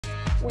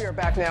We are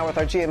back now with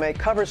our GMA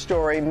cover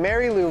story,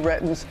 Lou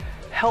Retton's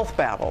health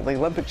battle. The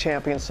Olympic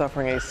champion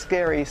suffering a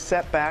scary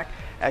setback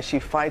as she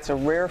fights a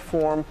rare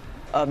form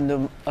of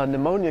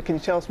pneumonia. Can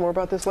you tell us more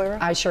about this, Lara?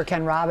 I sure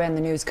can, Robin.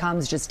 The news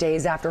comes just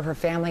days after her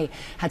family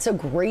had so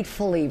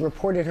gratefully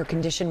reported her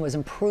condition was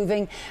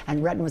improving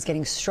and Retton was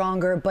getting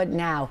stronger. But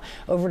now,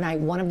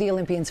 overnight, one of the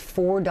Olympian's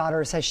 4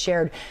 daughters has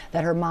shared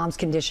that her mom's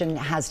condition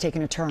has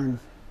taken a turn.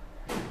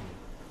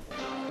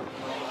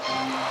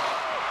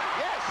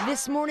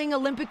 This morning,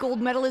 Olympic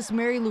gold medalist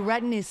Lou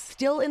Retton is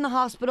still in the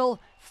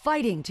hospital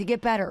fighting to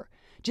get better.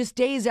 Just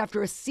days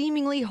after a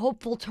seemingly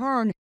hopeful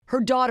turn, her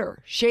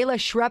daughter, Shayla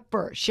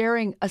Shrepfer,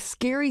 sharing a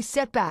scary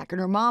setback in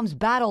her mom's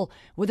battle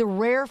with a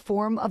rare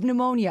form of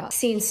pneumonia.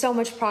 Seen so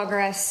much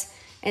progress,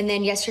 and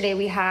then yesterday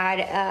we had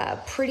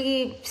a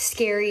pretty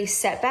scary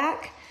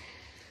setback.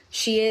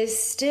 She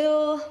is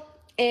still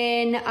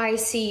in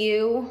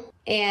ICU,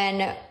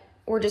 and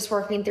we're just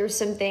working through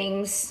some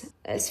things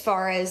as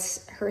far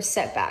as her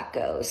setback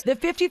goes. The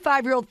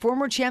 55-year-old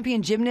former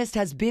champion gymnast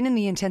has been in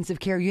the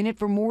intensive care unit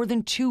for more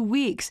than 2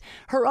 weeks.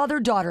 Her other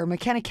daughter,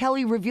 McKenna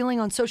Kelly,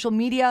 revealing on social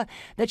media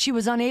that she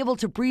was unable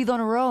to breathe on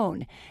her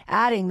own,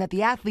 adding that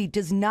the athlete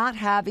does not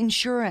have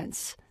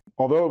insurance.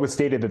 Although it was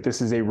stated that this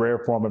is a rare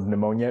form of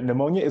pneumonia,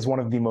 pneumonia is one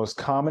of the most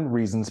common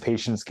reasons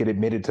patients get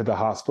admitted to the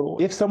hospital.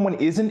 If someone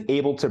isn't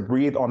able to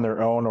breathe on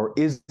their own or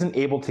isn't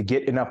able to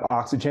get enough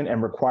oxygen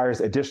and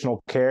requires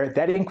additional care,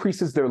 that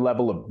increases their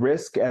level of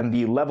risk and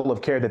the level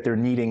of care that they're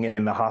needing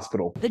in the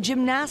hospital. The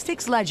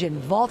gymnastics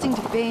legend vaulting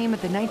to fame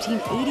at the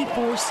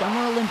 1984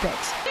 Summer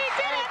Olympics. She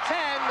did it! 10,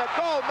 the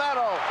gold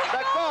medal.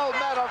 The gold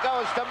medal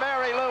goes to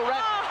Lou Retton,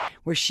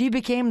 where she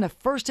became the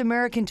first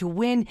American to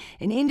win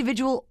an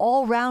individual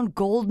all-round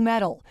gold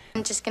medal.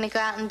 I'm just going to go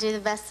out and do the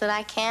best that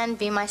I can,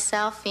 be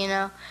myself, you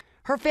know.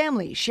 Her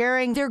family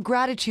sharing their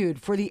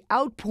gratitude for the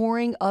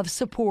outpouring of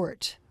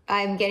support.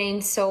 I'm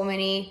getting so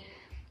many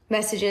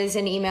messages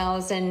and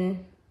emails,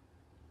 and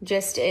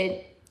just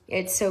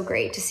it's so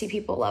great to see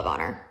people love on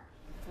her.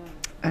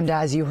 And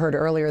as you heard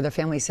earlier, the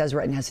family says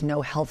Retton has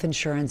no health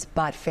insurance,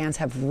 but fans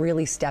have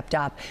really stepped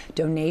up.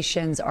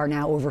 Donations are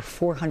now over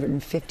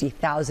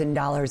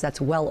 $450,000.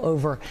 That's well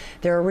over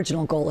their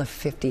original goal of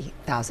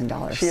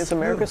 $50,000. She is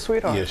America's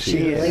sweetheart. Yes, she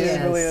is.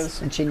 Really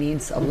is. And she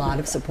needs a lot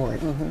of support.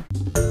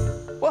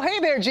 Well, hey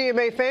there,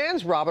 GMA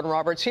fans. Robin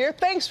Roberts here.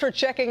 Thanks for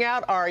checking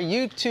out our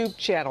YouTube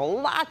channel.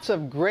 Lots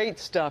of great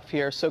stuff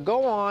here. So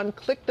go on,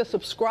 click the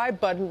subscribe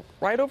button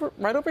right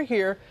over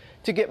here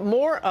to get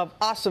more of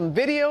awesome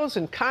videos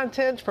and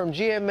content from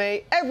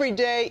GMA every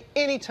day,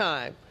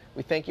 anytime.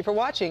 We thank you for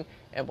watching,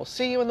 and we'll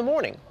see you in the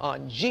morning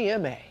on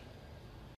GMA.